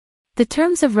The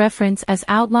terms of reference as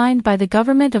outlined by the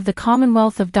Government of the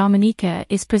Commonwealth of Dominica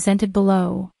is presented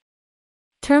below.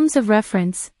 Terms of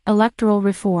reference, electoral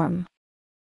reform.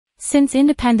 Since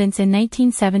independence in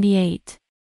 1978,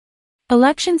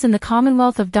 elections in the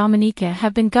Commonwealth of Dominica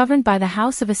have been governed by the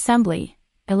House of Assembly,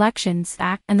 Elections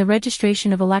Act and the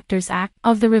Registration of Electors Act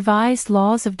of the Revised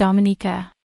Laws of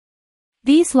Dominica.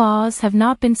 These laws have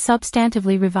not been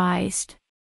substantively revised.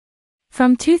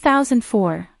 From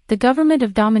 2004, the Government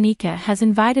of Dominica has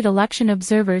invited election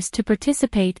observers to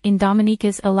participate in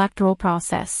Dominica's electoral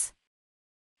process.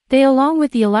 They, along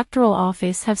with the Electoral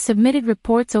Office, have submitted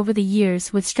reports over the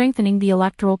years with strengthening the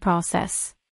electoral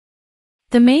process.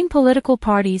 The main political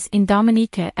parties in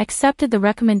Dominica accepted the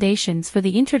recommendations for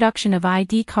the introduction of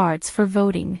ID cards for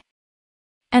voting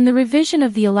and the revision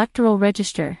of the electoral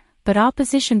register, but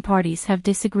opposition parties have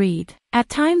disagreed, at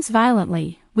times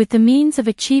violently, with the means of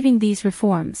achieving these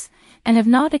reforms, and have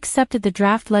not accepted the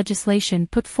draft legislation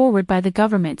put forward by the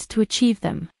government to achieve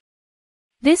them.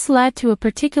 This led to a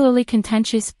particularly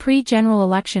contentious pre-general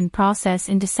election process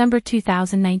in December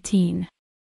 2019.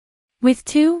 With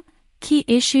two key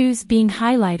issues being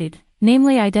highlighted,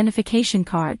 namely identification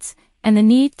cards, and the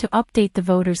need to update the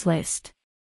voters list.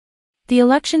 The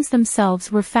elections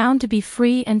themselves were found to be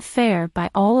free and fair by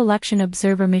all election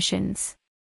observer missions.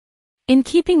 In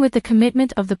keeping with the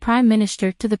commitment of the Prime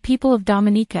Minister to the people of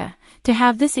Dominica, to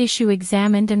have this issue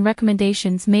examined and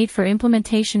recommendations made for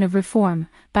implementation of reform,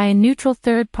 by a neutral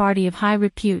third party of high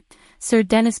repute, Sir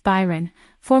Dennis Byron,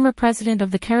 former President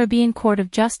of the Caribbean Court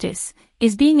of Justice,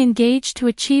 is being engaged to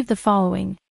achieve the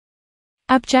following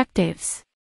objectives.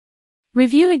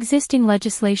 Review existing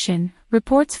legislation,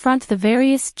 reports front the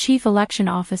various chief election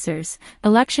officers,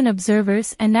 election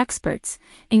observers and experts,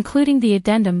 including the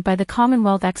addendum by the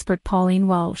Commonwealth expert Pauline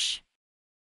Welsh.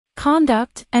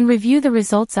 Conduct and review the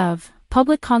results of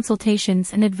public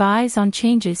consultations and advise on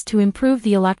changes to improve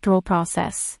the electoral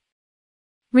process.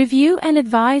 Review and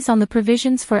advise on the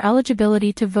provisions for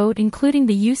eligibility to vote, including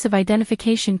the use of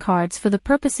identification cards for the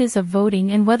purposes of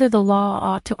voting and whether the law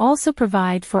ought to also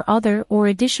provide for other or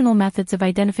additional methods of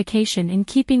identification in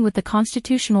keeping with the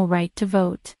constitutional right to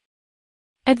vote.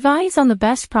 Advise on the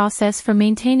best process for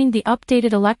maintaining the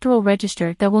updated electoral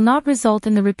register that will not result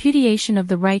in the repudiation of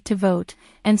the right to vote,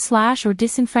 and or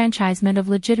disenfranchisement of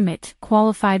legitimate,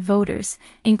 qualified voters,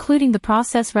 including the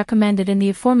process recommended in the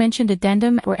aforementioned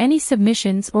addendum or any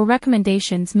submissions or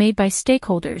recommendations made by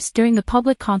stakeholders during the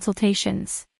public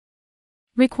consultations.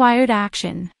 Required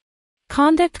action.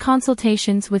 Conduct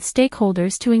consultations with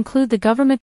stakeholders to include the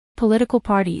government, political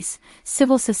parties,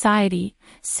 civil society,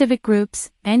 civic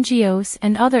groups, NGOs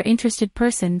and other interested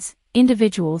persons,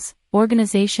 individuals,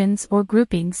 organizations or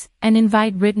groupings, and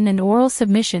invite written and oral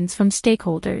submissions from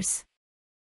stakeholders.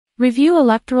 Review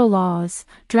electoral laws,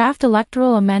 draft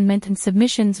electoral amendment and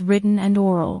submissions written and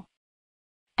oral.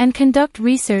 And conduct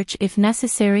research if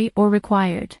necessary or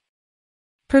required.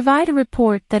 Provide a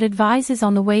report that advises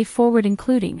on the way forward,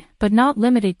 including, but not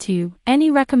limited to,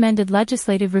 any recommended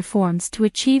legislative reforms to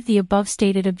achieve the above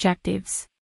stated objectives.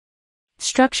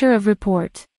 Structure of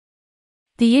report.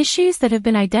 The issues that have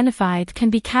been identified can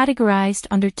be categorized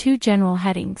under two general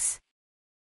headings.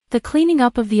 The cleaning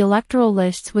up of the electoral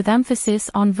lists with emphasis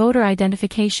on voter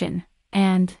identification,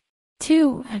 and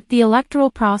 2. The electoral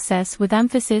process with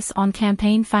emphasis on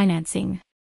campaign financing.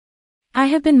 I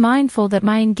have been mindful that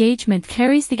my engagement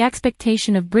carries the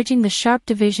expectation of bridging the sharp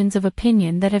divisions of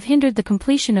opinion that have hindered the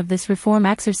completion of this reform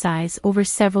exercise over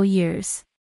several years.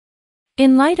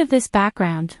 In light of this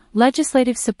background,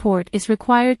 legislative support is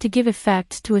required to give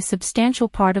effect to a substantial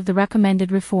part of the recommended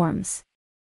reforms.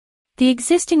 The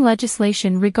existing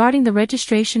legislation regarding the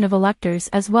registration of electors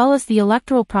as well as the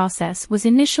electoral process was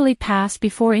initially passed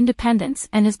before independence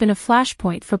and has been a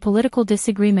flashpoint for political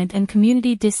disagreement and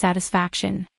community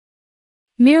dissatisfaction.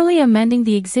 Merely amending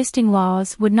the existing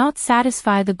laws would not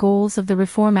satisfy the goals of the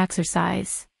reform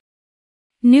exercise.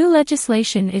 New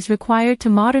legislation is required to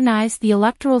modernize the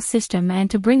electoral system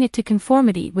and to bring it to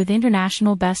conformity with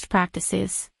international best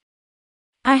practices.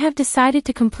 I have decided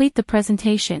to complete the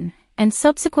presentation, and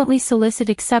subsequently solicit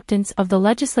acceptance of the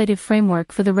legislative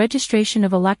framework for the registration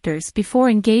of electors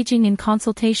before engaging in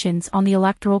consultations on the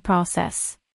electoral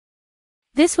process.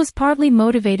 This was partly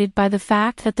motivated by the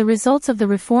fact that the results of the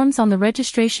reforms on the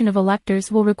registration of electors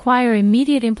will require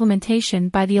immediate implementation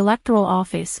by the Electoral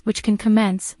Office, which can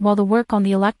commence while the work on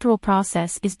the electoral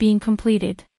process is being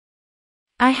completed.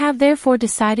 I have therefore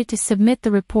decided to submit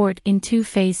the report in two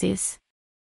phases.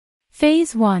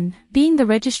 Phase 1, being the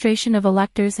registration of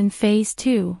electors, and Phase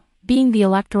 2, being the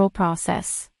electoral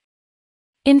process.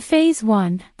 In Phase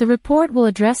 1, the report will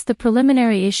address the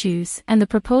preliminary issues and the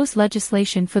proposed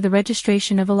legislation for the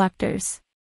registration of electors.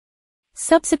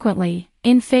 Subsequently,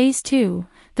 in Phase 2,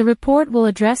 the report will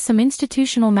address some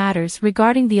institutional matters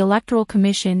regarding the Electoral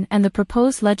Commission and the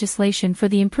proposed legislation for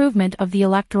the improvement of the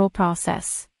electoral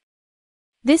process.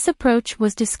 This approach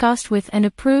was discussed with and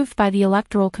approved by the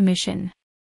Electoral Commission.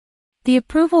 The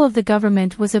approval of the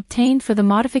government was obtained for the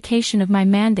modification of my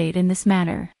mandate in this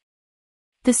manner.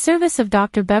 The service of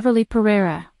Dr. Beverly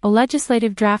Pereira, a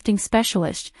legislative drafting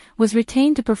specialist, was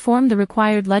retained to perform the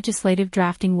required legislative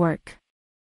drafting work.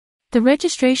 The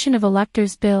Registration of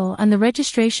Electors Bill and the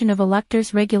Registration of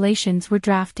Electors Regulations were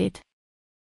drafted.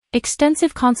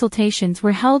 Extensive consultations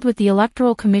were held with the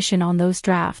Electoral Commission on those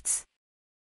drafts.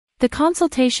 The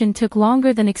consultation took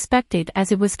longer than expected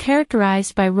as it was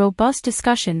characterized by robust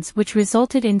discussions which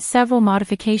resulted in several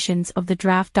modifications of the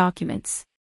draft documents.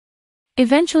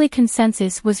 Eventually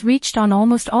consensus was reached on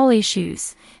almost all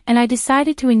issues, and I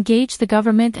decided to engage the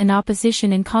government and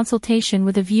opposition in consultation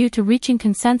with a view to reaching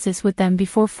consensus with them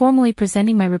before formally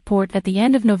presenting my report at the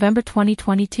end of November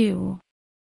 2022.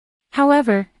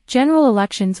 However, general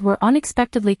elections were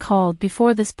unexpectedly called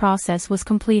before this process was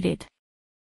completed.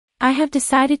 I have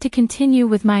decided to continue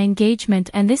with my engagement,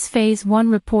 and this Phase 1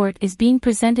 report is being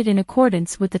presented in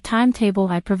accordance with the timetable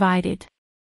I provided.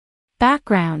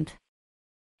 Background.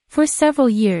 For several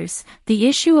years, the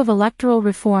issue of electoral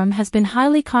reform has been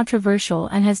highly controversial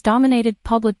and has dominated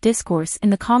public discourse in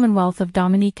the Commonwealth of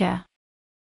Dominica.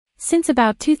 Since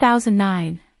about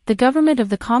 2009, the government of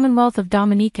the Commonwealth of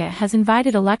Dominica has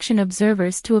invited election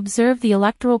observers to observe the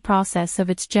electoral process of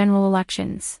its general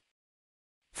elections.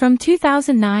 From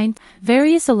 2009,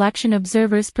 various election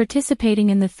observers participating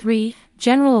in the 3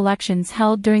 general elections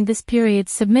held during this period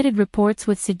submitted reports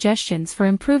with suggestions for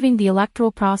improving the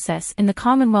electoral process in the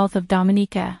Commonwealth of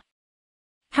Dominica.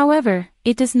 However,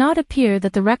 it does not appear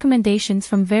that the recommendations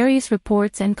from various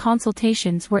reports and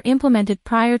consultations were implemented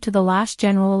prior to the last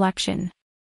general election.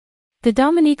 The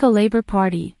Dominica Labour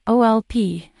Party,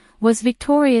 OLP, was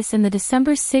victorious in the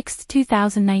December 6,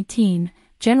 2019,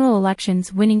 general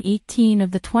elections, winning 18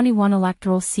 of the 21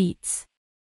 electoral seats.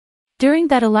 During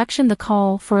that election, the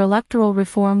call for electoral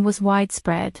reform was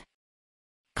widespread.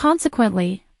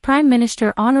 Consequently, Prime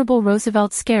Minister Honorable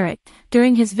Roosevelt Skerritt,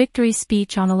 during his victory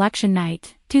speech on election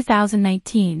night,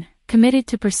 2019, committed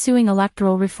to pursuing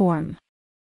electoral reform.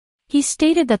 He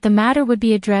stated that the matter would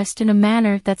be addressed in a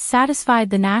manner that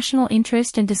satisfied the national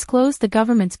interest and disclosed the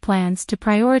government's plans to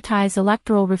prioritize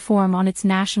electoral reform on its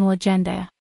national agenda.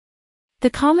 The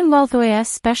Commonwealth OAS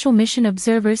Special Mission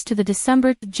Observers to the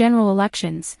December general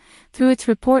elections, through its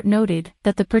report, noted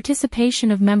that the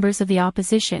participation of members of the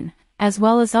opposition, as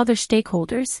well as other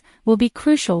stakeholders, will be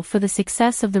crucial for the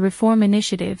success of the reform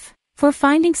initiative, for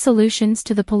finding solutions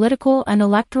to the political and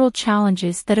electoral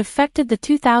challenges that affected the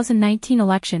 2019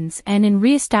 elections, and in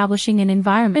re-establishing an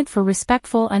environment for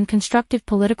respectful and constructive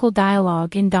political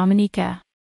dialogue in Dominica.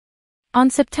 On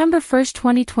September 1,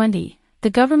 2020, the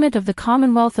government of the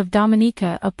Commonwealth of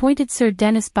Dominica appointed Sir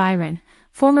Dennis Byron,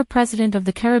 former President of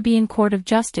the Caribbean Court of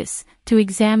Justice, to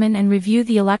examine and review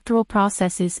the electoral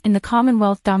processes in the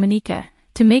Commonwealth Dominica,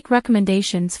 to make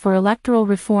recommendations for electoral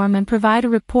reform and provide a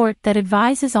report that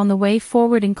advises on the way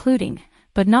forward, including,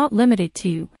 but not limited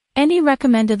to, any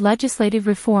recommended legislative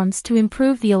reforms to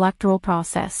improve the electoral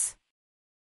process.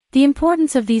 The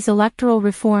importance of these electoral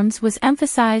reforms was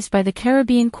emphasized by the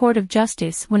Caribbean Court of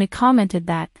Justice when it commented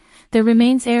that there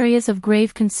remains areas of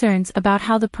grave concerns about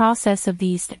how the process of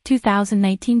these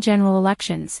 2019 general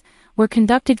elections were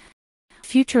conducted.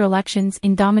 Future elections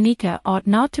in Dominica ought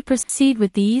not to proceed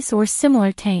with these or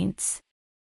similar taints.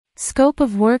 Scope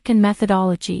of work and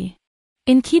methodology.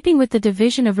 In keeping with the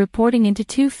division of reporting into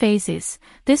 2 phases,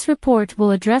 this report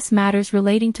will address matters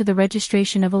relating to the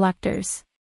registration of electors.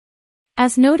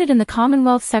 As noted in the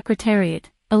Commonwealth Secretariat,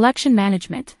 Election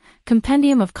Management,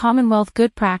 Compendium of Commonwealth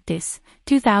Good Practice,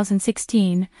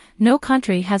 2016, no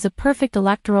country has a perfect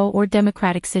electoral or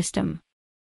democratic system.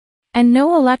 And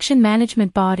no election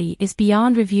management body is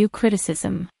beyond review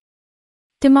criticism.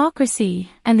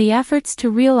 Democracy, and the efforts to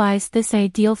realize this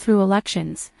ideal through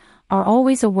elections, are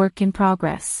always a work in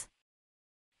progress.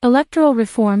 Electoral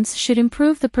reforms should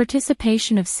improve the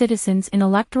participation of citizens in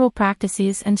electoral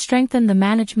practices and strengthen the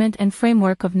management and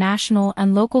framework of national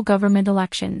and local government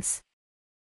elections.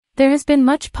 There has been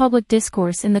much public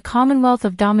discourse in the Commonwealth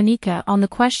of Dominica on the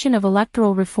question of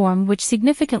electoral reform, which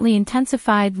significantly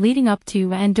intensified leading up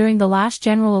to and during the last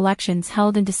general elections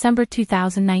held in December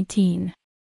 2019.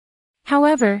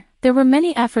 However, there were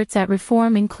many efforts at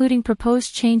reform, including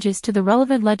proposed changes to the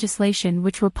relevant legislation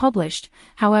which were published,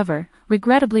 however,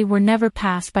 regrettably were never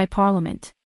passed by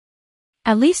Parliament.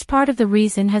 At least part of the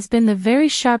reason has been the very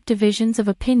sharp divisions of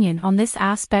opinion on this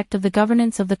aspect of the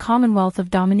governance of the Commonwealth of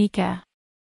Dominica.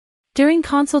 During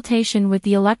consultation with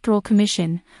the Electoral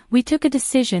Commission, we took a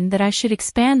decision that I should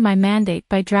expand my mandate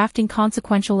by drafting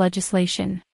consequential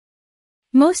legislation.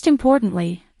 Most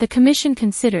importantly, the Commission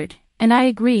considered, and I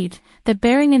agreed, that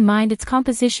bearing in mind its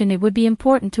composition it would be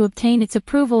important to obtain its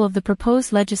approval of the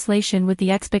proposed legislation with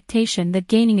the expectation that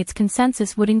gaining its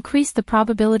consensus would increase the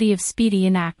probability of speedy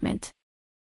enactment.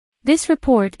 This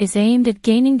report is aimed at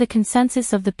gaining the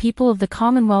consensus of the people of the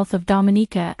Commonwealth of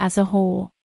Dominica as a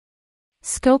whole.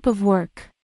 Scope of work.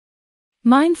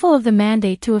 Mindful of the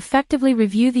mandate to effectively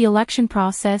review the election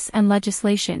process and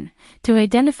legislation, to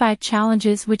identify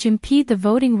challenges which impede the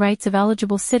voting rights of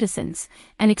eligible citizens,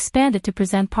 and expand it to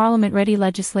present Parliament-ready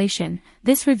legislation,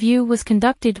 this review was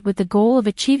conducted with the goal of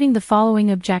achieving the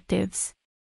following objectives.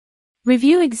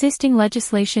 Review existing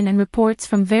legislation and reports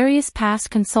from various past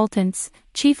consultants,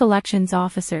 chief elections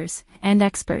officers, and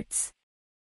experts.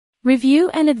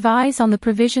 Review and advise on the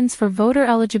provisions for voter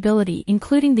eligibility,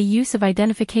 including the use of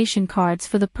identification cards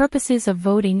for the purposes of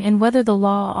voting and whether the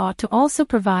law ought to also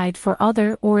provide for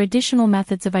other or additional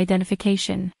methods of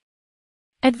identification.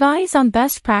 Advise on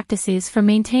best practices for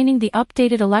maintaining the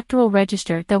updated electoral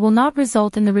register that will not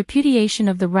result in the repudiation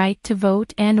of the right to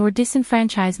vote and/or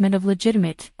disenfranchisement of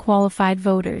legitimate, qualified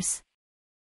voters.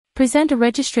 Present a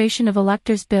registration of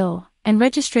electors bill and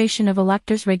registration of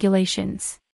electors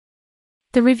regulations.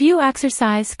 The review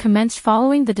exercise commenced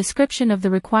following the description of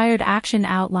the required action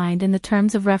outlined in the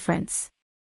terms of reference.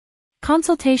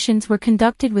 Consultations were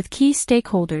conducted with key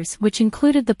stakeholders which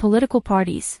included the political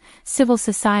parties, civil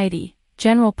society,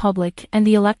 general public, and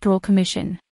the Electoral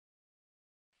Commission.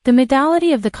 The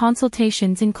modality of the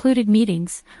consultations included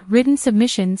meetings, written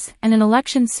submissions, and an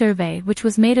election survey which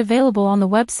was made available on the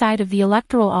website of the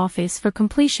Electoral Office for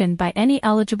completion by any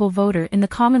eligible voter in the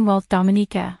Commonwealth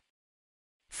Dominica.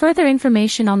 Further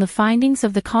information on the findings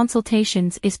of the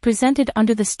consultations is presented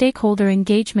under the Stakeholder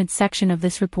Engagement section of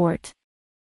this report.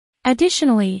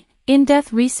 Additionally,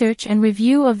 in-depth research and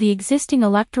review of the existing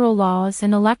electoral laws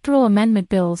and electoral amendment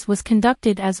bills was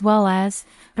conducted, as well as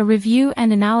a review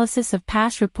and analysis of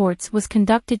past reports was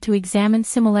conducted to examine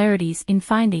similarities in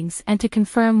findings and to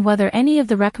confirm whether any of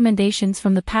the recommendations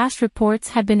from the past reports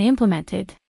had been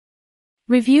implemented.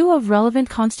 Review of relevant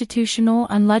constitutional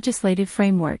and legislative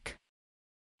framework.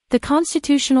 The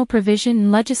constitutional provision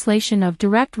and legislation of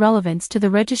direct relevance to the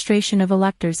registration of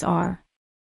electors are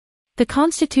the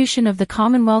Constitution of the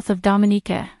Commonwealth of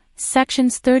Dominica,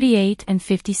 Sections 38 and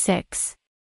 56.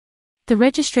 The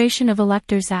Registration of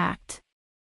Electors Act.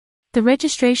 The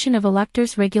Registration of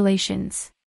Electors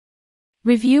Regulations.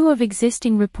 Review of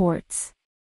existing reports.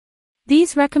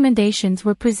 These recommendations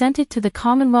were presented to the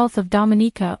Commonwealth of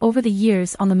Dominica over the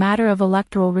years on the matter of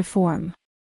electoral reform.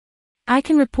 I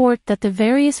can report that the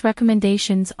various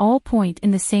recommendations all point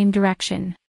in the same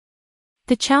direction.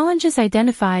 The challenges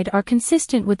identified are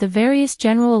consistent with the various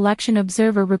General Election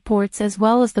Observer reports as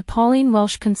well as the Pauline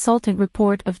Welsh Consultant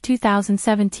Report of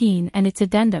 2017 and its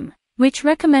addendum, which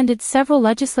recommended several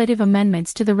legislative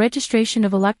amendments to the Registration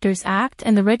of Electors Act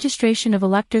and the Registration of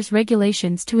Electors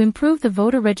Regulations to improve the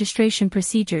voter registration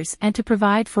procedures and to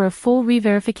provide for a full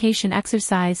re-verification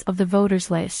exercise of the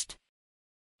voters list.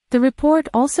 The report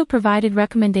also provided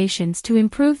recommendations to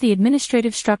improve the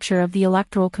administrative structure of the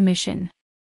Electoral Commission.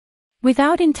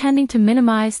 Without intending to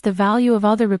minimize the value of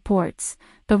other reports,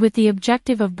 but with the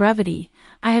objective of brevity,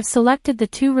 I have selected the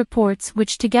two reports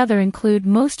which together include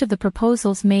most of the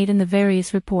proposals made in the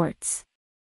various reports.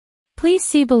 Please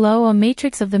see below a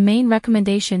matrix of the main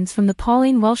recommendations from the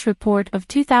Pauline Welsh Report of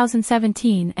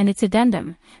 2017 and its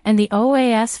addendum, and the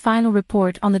OAS Final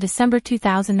Report on the December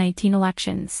 2019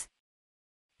 elections.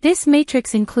 This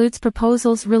matrix includes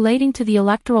proposals relating to the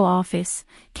Electoral Office,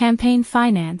 Campaign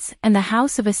Finance, and the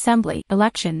House of Assembly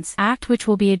Elections Act, which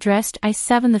will be addressed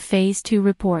in the Phase 2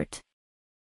 report.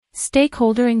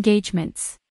 Stakeholder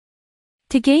engagements.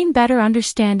 To gain better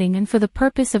understanding and for the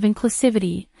purpose of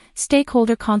inclusivity,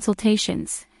 stakeholder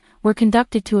consultations were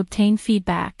conducted to obtain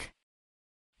feedback.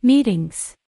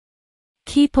 Meetings.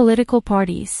 Key political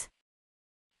parties.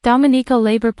 Dominica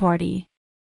Labour Party.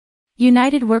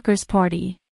 United Workers'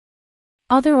 Party.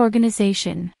 Other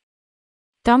organization.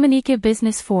 Dominica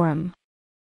Business Forum.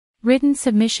 Written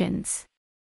submissions.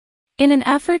 In an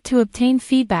effort to obtain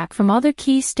feedback from other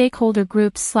key stakeholder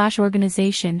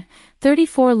groups/organization,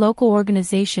 34 local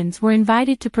organizations were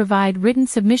invited to provide written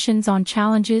submissions on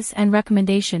challenges and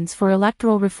recommendations for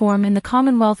electoral reform in the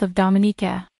Commonwealth of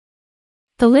Dominica.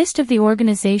 The list of the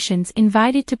organizations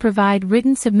invited to provide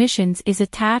written submissions is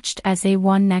attached as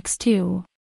A1 next to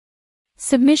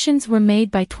Submissions were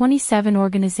made by 27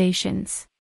 organizations.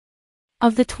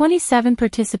 Of the 27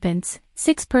 participants,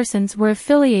 6 persons were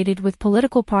affiliated with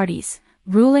political parties,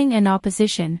 ruling and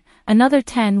opposition, another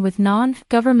 10 with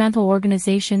non-governmental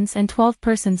organizations and 12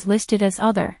 persons listed as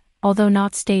other, although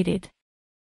not stated.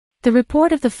 The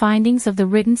report of the findings of the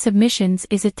written submissions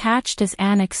is attached as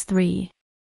Annex 3.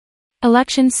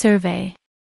 Election Survey.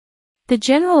 The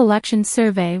General Election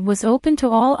Survey was open to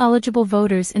all eligible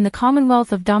voters in the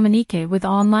Commonwealth of Dominica with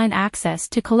online access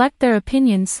to collect their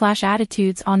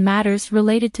opinions/attitudes on matters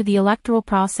related to the electoral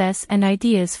process and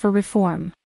ideas for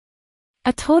reform.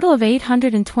 A total of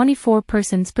 824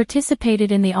 persons participated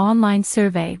in the online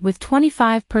survey, with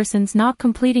 25 persons not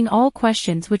completing all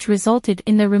questions, which resulted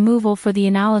in their removal for the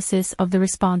analysis of the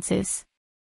responses.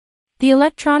 The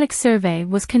electronic survey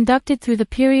was conducted through the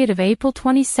period of April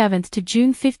 27 to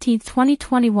June 15,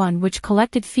 2021, which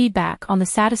collected feedback on the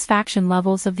satisfaction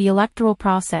levels of the electoral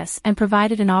process and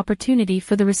provided an opportunity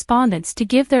for the respondents to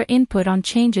give their input on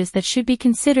changes that should be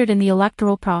considered in the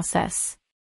electoral process.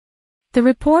 The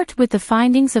report with the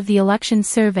findings of the election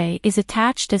survey is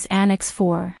attached as Annex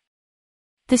 4.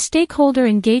 The stakeholder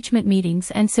engagement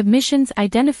meetings and submissions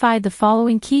identified the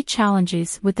following key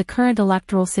challenges with the current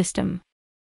electoral system.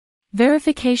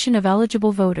 Verification of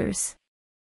eligible voters.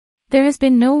 There has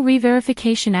been no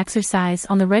re-verification exercise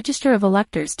on the register of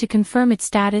electors to confirm its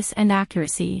status and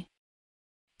accuracy.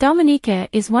 Dominica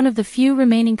is one of the few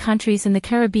remaining countries in the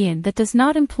Caribbean that does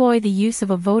not employ the use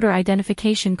of a voter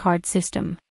identification card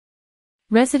system.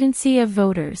 Residency of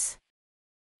voters.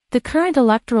 The current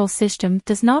electoral system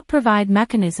does not provide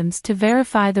mechanisms to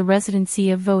verify the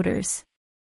residency of voters.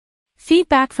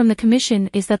 Feedback from the Commission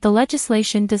is that the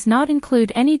legislation does not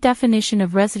include any definition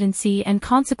of residency, and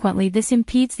consequently this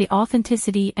impedes the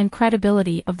authenticity and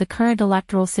credibility of the current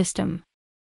electoral system.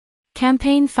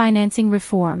 Campaign financing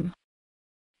reform.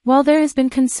 While there has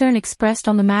been concern expressed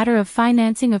on the matter of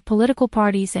financing of political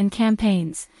parties and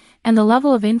campaigns, and the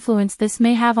level of influence this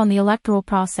may have on the electoral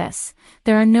process,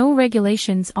 there are no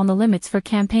regulations on the limits for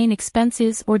campaign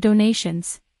expenses or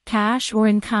donations, cash or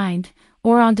in kind,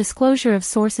 or on disclosure of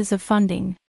sources of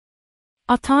funding.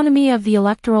 Autonomy of the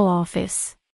Electoral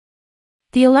Office.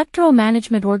 The Electoral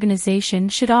Management Organization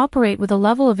should operate with a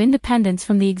level of independence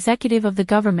from the executive of the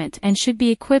government and should be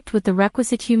equipped with the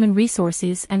requisite human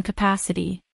resources and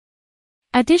capacity.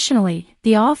 Additionally,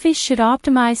 the office should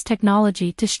optimize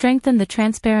technology to strengthen the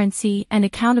transparency and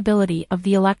accountability of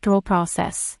the electoral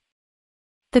process.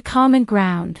 The Common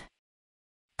Ground.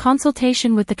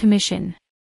 Consultation with the Commission.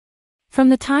 From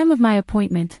the time of my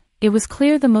appointment, it was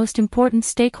clear the most important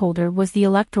stakeholder was the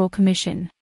Electoral Commission.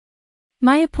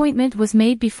 My appointment was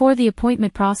made before the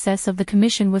appointment process of the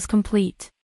Commission was complete.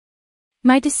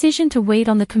 My decision to wait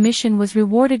on the Commission was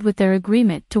rewarded with their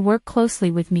agreement to work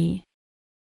closely with me.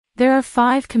 There are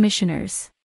 5 commissioners.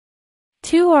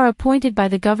 2 are appointed by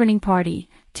the governing party,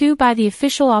 2 by the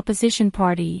official opposition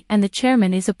party, and the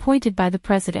chairman is appointed by the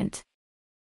president.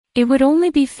 It would only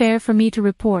be fair for me to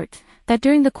report that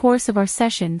during the course of our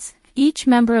sessions, each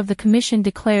member of the Commission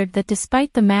declared that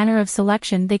despite the manner of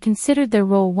selection they considered their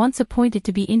role once appointed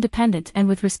to be independent and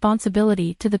with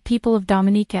responsibility to the people of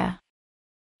Dominica.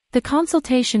 The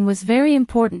consultation was very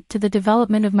important to the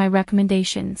development of my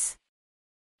recommendations.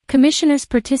 Commissioners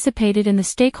participated in the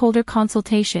stakeholder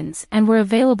consultations and were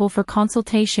available for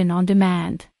consultation on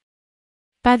demand.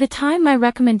 By the time my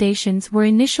recommendations were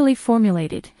initially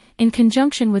formulated, in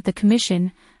conjunction with the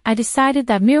Commission, I decided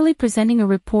that merely presenting a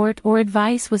report or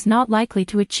advice was not likely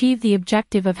to achieve the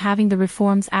objective of having the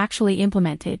reforms actually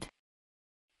implemented.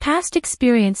 Past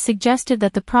experience suggested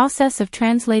that the process of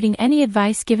translating any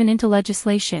advice given into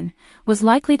legislation was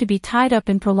likely to be tied up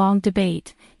in prolonged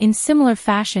debate, in similar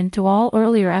fashion to all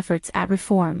earlier efforts at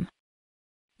reform.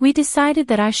 We decided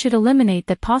that I should eliminate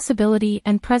that possibility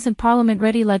and present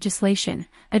Parliament-ready legislation,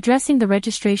 addressing the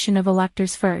registration of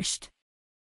electors first.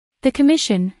 The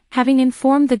Commission, having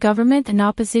informed the government and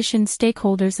opposition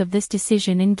stakeholders of this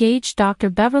decision, engaged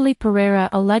Dr. Beverly Pereira,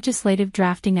 a legislative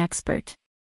drafting expert.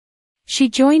 She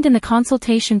joined in the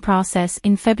consultation process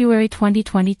in February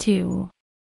 2022.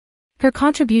 Her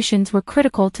contributions were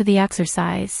critical to the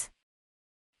exercise.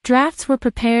 Drafts were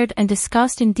prepared and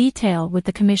discussed in detail with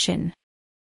the Commission.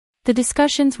 The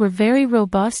discussions were very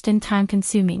robust and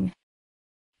time-consuming.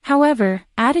 However,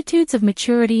 attitudes of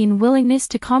maturity and willingness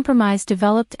to compromise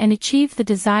developed and achieved the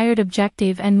desired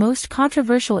objective, and most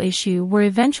controversial issue were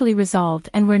eventually resolved,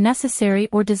 and where necessary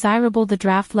or desirable the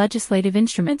draft legislative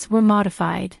instruments were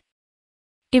modified.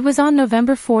 It was on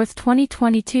November 4,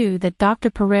 2022 that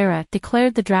Dr. Pereira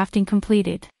declared the drafting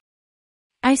completed.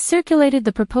 I circulated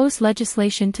the proposed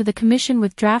legislation to the Commission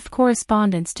with draft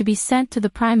correspondence to be sent to the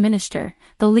Prime Minister,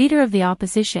 the Leader of the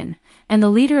Opposition, and the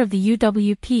Leader of the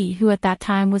UWP, who at that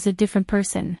time was a different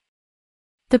person.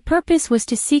 The purpose was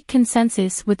to seek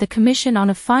consensus with the Commission on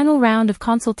a final round of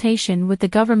consultation with the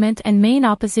government and main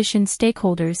opposition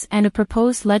stakeholders and a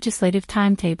proposed legislative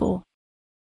timetable.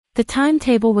 The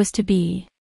timetable was to be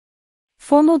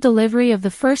formal delivery of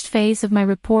the first phase of my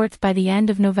report by the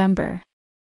end of November.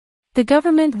 The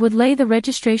government would lay the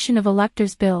registration of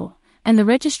Electors Bill and the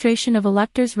registration of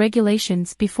Electors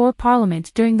regulations before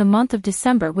Parliament during the month of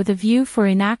December with a view for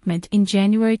enactment in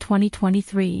January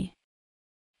 2023.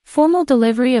 Formal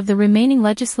delivery of the remaining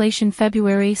legislation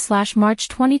February/March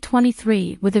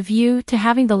 2023 with a view to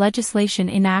having the legislation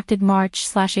enacted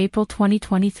March/April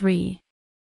 2023.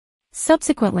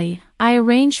 Subsequently, I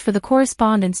arranged for the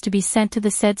correspondence to be sent to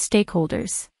the said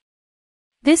stakeholders.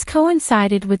 This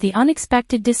coincided with the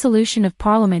unexpected dissolution of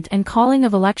Parliament and calling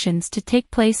of elections to take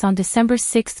place on December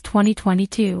 6,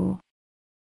 2022.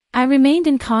 I remained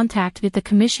in contact with the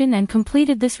Commission and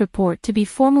completed this report to be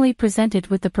formally presented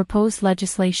with the proposed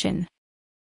legislation.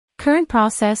 Current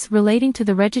process relating to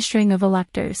the registering of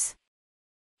electors.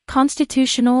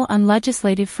 Constitutional and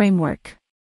legislative framework.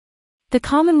 The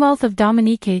Commonwealth of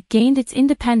Dominica gained its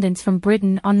independence from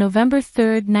Britain on November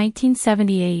 3,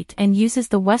 1978 and uses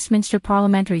the Westminster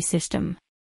parliamentary system.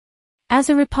 As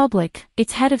a republic,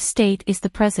 its head of state is the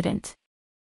President.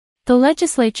 The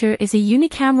legislature is a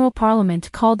unicameral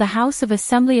parliament called the House of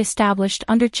Assembly established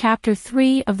under Chapter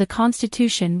 3 of the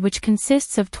Constitution, which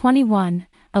consists of 21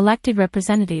 elected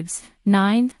representatives,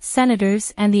 9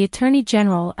 senators and the Attorney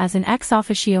General as an ex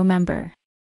officio member.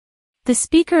 The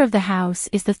Speaker of the House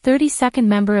is the 32nd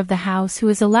member of the House who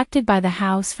is elected by the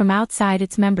House from outside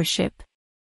its membership.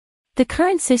 The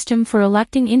current system for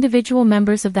electing individual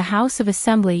members of the House of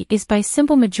Assembly is by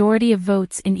simple majority of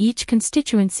votes in each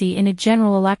constituency in a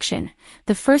general election.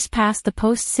 The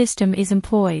first-past-the-post system is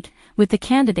employed, with the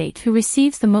candidate who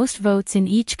receives the most votes in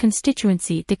each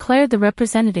constituency declared the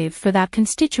representative for that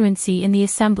constituency in the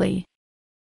Assembly.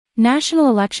 National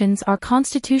elections are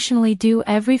constitutionally due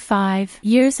every 5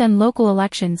 years and local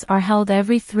elections are held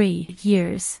every 3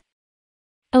 years.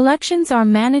 Elections are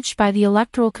managed by the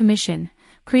Electoral Commission,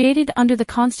 created under the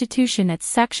Constitution at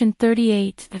Section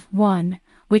 38(1),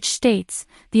 which states,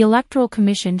 "The Electoral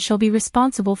Commission shall be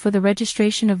responsible for the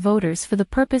registration of voters for the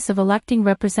purpose of electing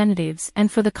representatives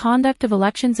and for the conduct of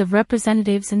elections of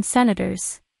representatives and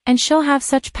senators, and shall have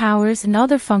such powers and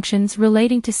other functions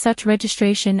relating to such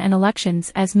registration and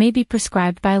elections as may be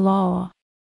prescribed by law."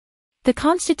 The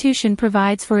Constitution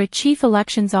provides for a chief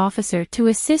elections officer to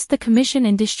assist the Commission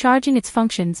in discharging its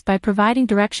functions by providing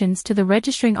directions to the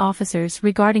registering officers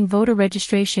regarding voter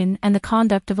registration and the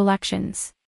conduct of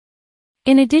elections.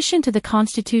 In addition to the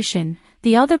Constitution,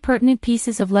 the other pertinent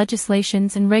pieces of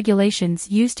legislations and regulations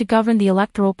used to govern the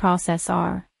electoral process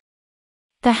are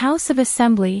the House of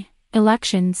Assembly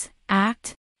Elections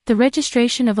Act, the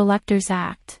Registration of Electors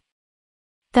Act,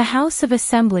 the House of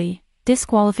Assembly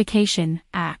Disqualification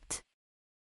Act,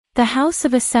 the House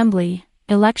of Assembly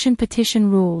Election Petition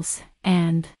Rules,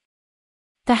 and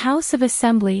the House of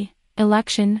Assembly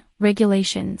Election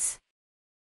Regulations.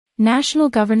 National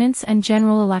Governance and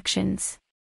General Elections.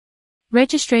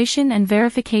 Registration and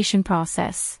Verification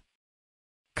Process.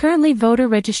 Currently, voter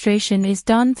registration is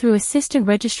done through assistant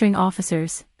registering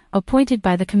officers, appointed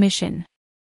by the Commission.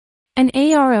 An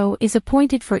ARO is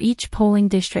appointed for each polling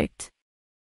district.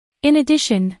 In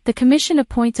addition, the Commission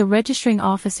appoints a registering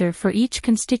officer for each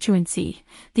constituency.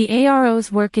 The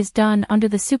ARO's work is done under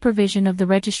the supervision of the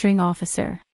registering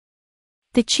officer.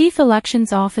 The Chief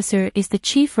Elections Officer is the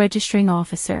Chief Registering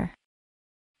Officer.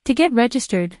 To get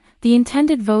registered, the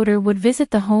intended voter would visit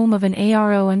the home of an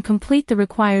ARO and complete the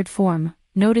required form,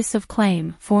 Notice of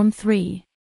Claim, Form 3.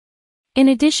 In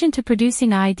addition to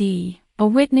producing ID, a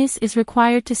witness is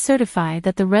required to certify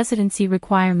that the residency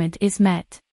requirement is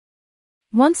met.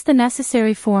 Once the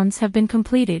necessary forms have been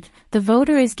completed, the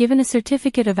voter is given a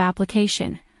certificate of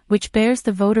application, which bears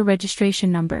the voter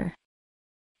registration number.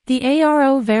 The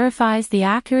ARO verifies the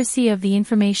accuracy of the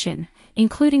information,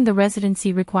 including the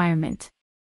residency requirement.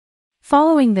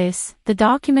 Following this, the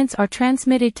documents are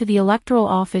transmitted to the electoral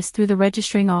office through the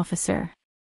registering officer.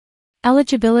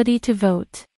 Eligibility to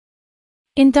vote.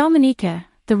 In Dominica,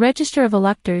 the Register of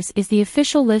Electors is the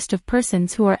official list of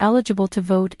persons who are eligible to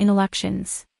vote in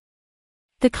elections.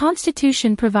 The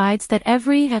Constitution provides that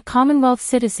every Commonwealth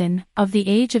citizen of the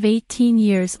age of 18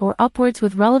 years or upwards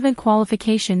with relevant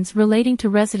qualifications relating to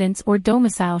residence or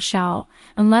domicile shall,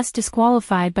 unless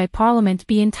disqualified by Parliament,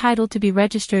 be entitled to be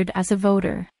registered as a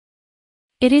voter.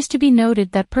 It is to be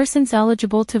noted that persons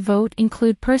eligible to vote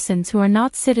include persons who are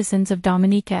not citizens of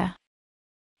Dominica.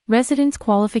 Residence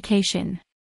qualification.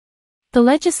 The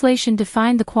legislation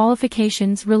defined the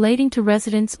qualifications relating to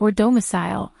residence or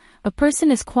domicile. A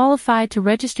person is qualified to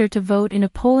register to vote in a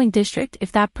polling district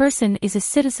if that person is a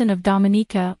citizen of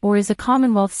Dominica or is a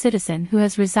Commonwealth citizen who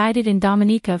has resided in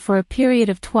Dominica for a period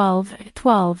of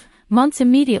 12 months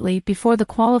immediately before the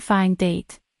qualifying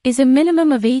date, is a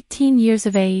minimum of 18 years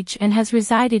of age and has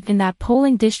resided in that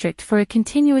polling district for a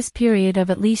continuous period of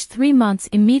at least 3 months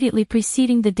immediately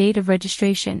preceding the date of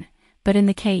registration, but in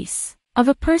the case of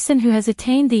a person who has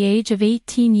attained the age of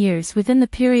 18 years within the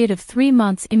period of 3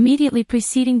 months immediately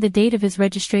preceding the date of his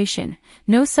registration,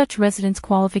 no such residence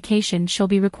qualification shall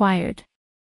be required.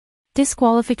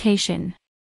 Disqualification.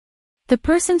 The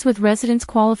persons with residence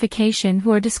qualification who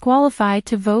are disqualified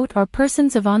to vote are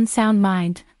persons of unsound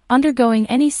mind, undergoing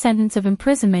any sentence of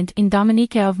imprisonment in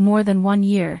Dominica of more than 1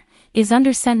 year, is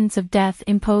under sentence of death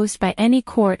imposed by any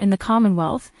court in the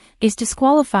Commonwealth, is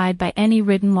disqualified by any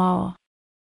written law.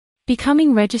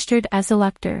 Becoming registered as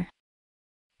elector.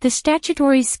 The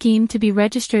statutory scheme to be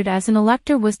registered as an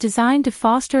elector was designed to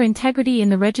foster integrity in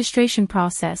the registration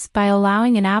process by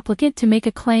allowing an applicant to make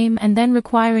a claim and then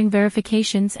requiring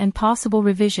verifications and possible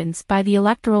revisions by the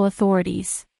electoral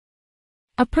authorities.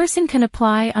 A person can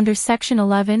apply under Section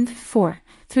 11(4)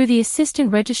 through the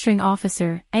Assistant Registering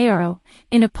Officer, ARO,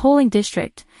 in a polling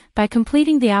district, by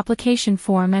completing the application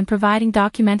form and providing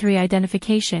documentary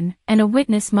identification, and a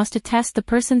witness must attest the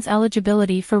person's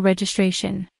eligibility for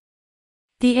registration.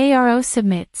 The ARO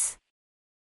submits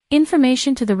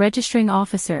information to the Registering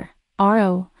Officer,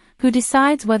 RO, who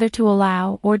decides whether to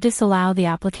allow or disallow the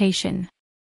application.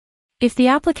 If the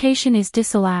application is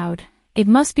disallowed, it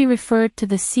must be referred to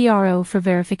the CRO for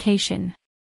verification.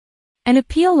 An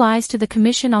appeal lies to the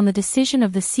Commission on the decision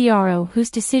of the CRO,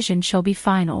 whose decision shall be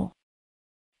final.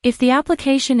 If the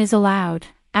application is allowed,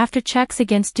 after checks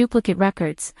against duplicate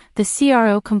records, the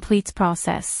CRO completes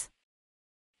process.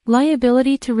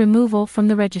 Liability to removal from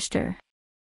the register.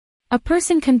 A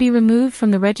person can be removed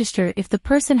from the register if the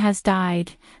person has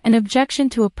died, an objection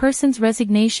to a person's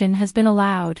resignation has been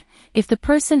allowed, if the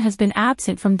person has been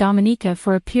absent from Dominica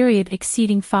for a period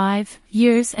exceeding 5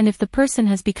 years, and if the person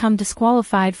has become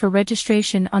disqualified for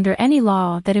registration under any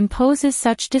law that imposes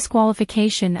such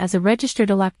disqualification as a registered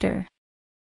elector.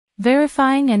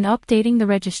 Verifying and updating the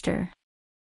register.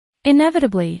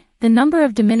 Inevitably, the number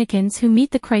of Dominicans who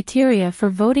meet the criteria for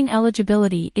voting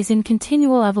eligibility is in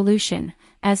continual evolution.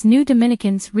 As new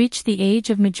Dominicans reach the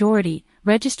age of majority,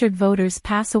 registered voters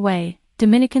pass away,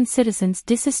 Dominican citizens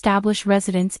disestablish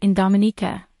residence in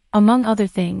Dominica, among other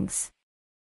things.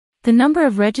 The number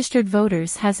of registered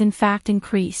voters has in fact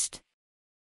increased.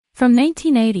 From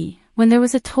 1980, when there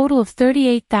was a total of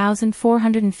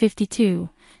 38,452,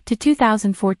 to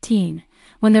 2014,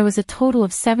 when there was a total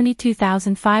of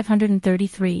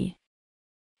 72,533.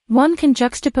 One can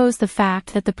juxtapose the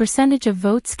fact that the percentage of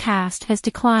votes cast has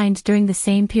declined during the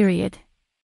same period.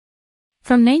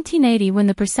 From 1980, when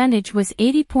the percentage was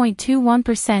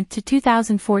 80.21%, to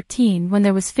 2014, when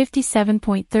there was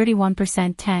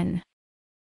 57.31%.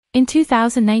 In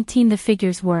 2019 the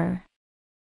figures were: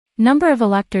 number of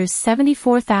electors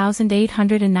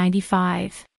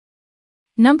 74,895.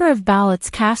 Number of ballots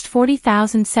cast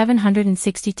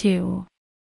 40,762.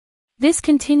 This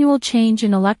continual change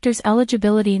in electors'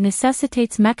 eligibility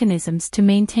necessitates mechanisms to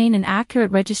maintain an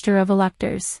accurate register of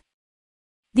electors.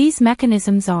 These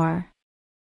mechanisms are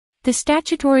the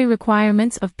statutory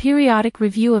requirements of periodic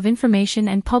review of information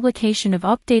and publication of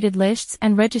updated lists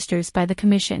and registers by the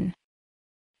Commission.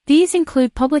 These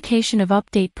include publication of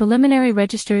update preliminary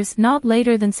registers not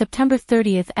later than September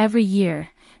 30th every year,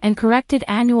 and corrected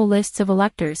annual lists of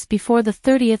electors before the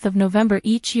 30th of November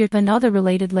each year, and other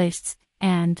related lists,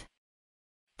 and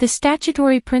the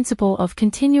statutory principle of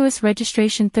continuous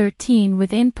registration 13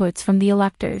 with inputs from the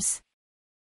electors.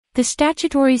 The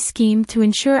statutory scheme to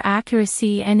ensure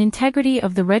accuracy and integrity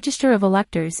of the register of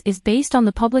electors is based on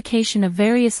the publication of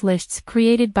various lists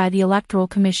created by the Electoral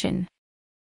Commission.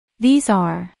 These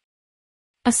are: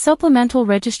 a supplemental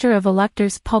register of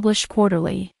electors published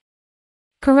quarterly.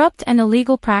 Corrupt and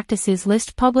illegal practices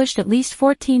list published at least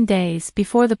 14 days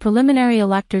before the preliminary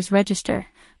electors register,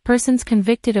 persons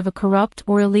convicted of a corrupt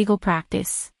or illegal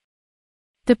practice.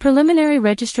 The preliminary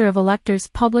register of electors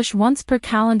published once per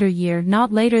calendar year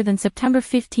not later than September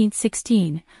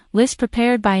 15-16, list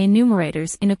prepared by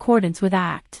enumerators in accordance with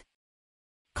Act.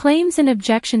 Claims and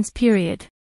objections period.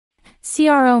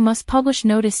 CRO must publish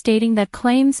notice stating that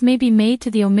claims may be made to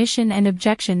the omission and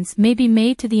objections may be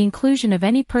made to the inclusion of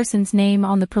any person's name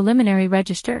on the preliminary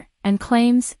register, and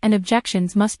claims and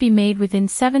objections must be made within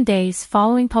 7 days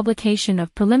following publication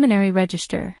of preliminary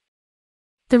register.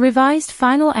 The revised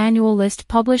final annual list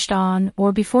published on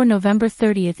or before November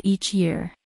 30th each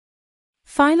year.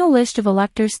 Final list of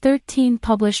electors 13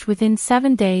 published within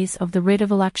 7 days of the writ of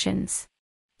elections.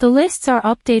 The lists are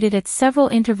updated at several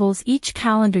intervals each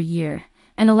calendar year,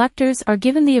 and electors are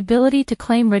given the ability to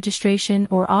claim registration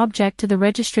or object to the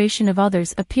registration of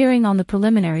others appearing on the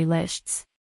preliminary lists.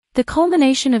 The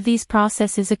culmination of these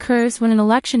processes occurs when an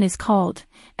election is called,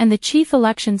 and the Chief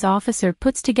Elections Officer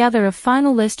puts together a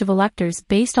final list of electors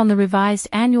based on the revised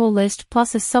annual list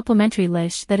plus a supplementary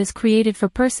list that is created for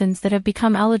persons that have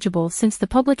become eligible since the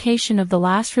publication of the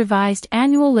last revised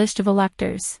annual list of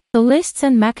electors. The lists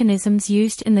and mechanisms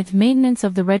used in the maintenance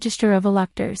of the register of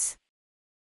electors.